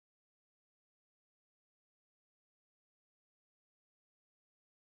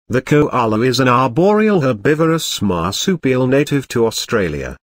The koala is an arboreal herbivorous marsupial native to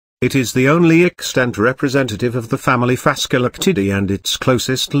Australia. It is the only extant representative of the family Phascolarctidae, and its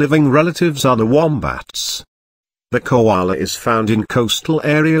closest living relatives are the wombats. The koala is found in coastal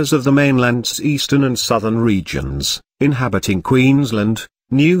areas of the mainland's eastern and southern regions, inhabiting Queensland,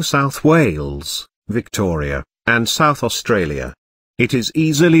 New South Wales, Victoria, and South Australia. It is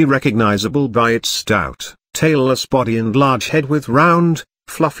easily recognisable by its stout, tailless body and large head with round,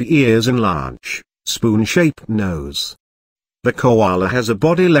 fluffy ears and large, spoon-shaped nose. The koala has a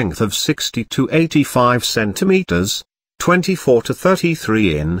body length of 60 to 85 centimeters, 24 to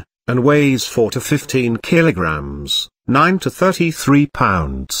 33 in, and weighs 4 to 15 kilograms, 9 to 33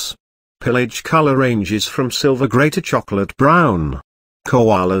 pounds. Pelage color ranges from silver grey to chocolate brown.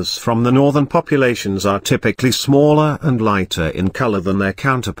 Koalas from the northern populations are typically smaller and lighter in color than their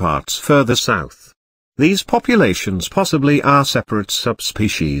counterparts further south. These populations possibly are separate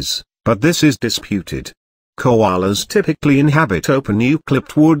subspecies, but this is disputed. Koalas typically inhabit open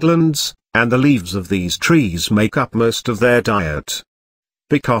eucalypt woodlands, and the leaves of these trees make up most of their diet.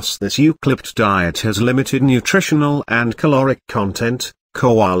 Because this eucalypt diet has limited nutritional and caloric content,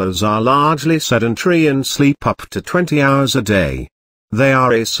 koalas are largely sedentary and sleep up to 20 hours a day. They are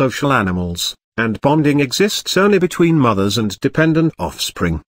asocial animals, and bonding exists only between mothers and dependent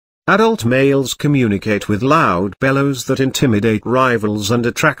offspring. Adult males communicate with loud bellows that intimidate rivals and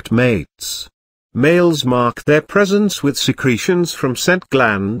attract mates. Males mark their presence with secretions from scent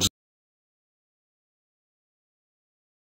glands,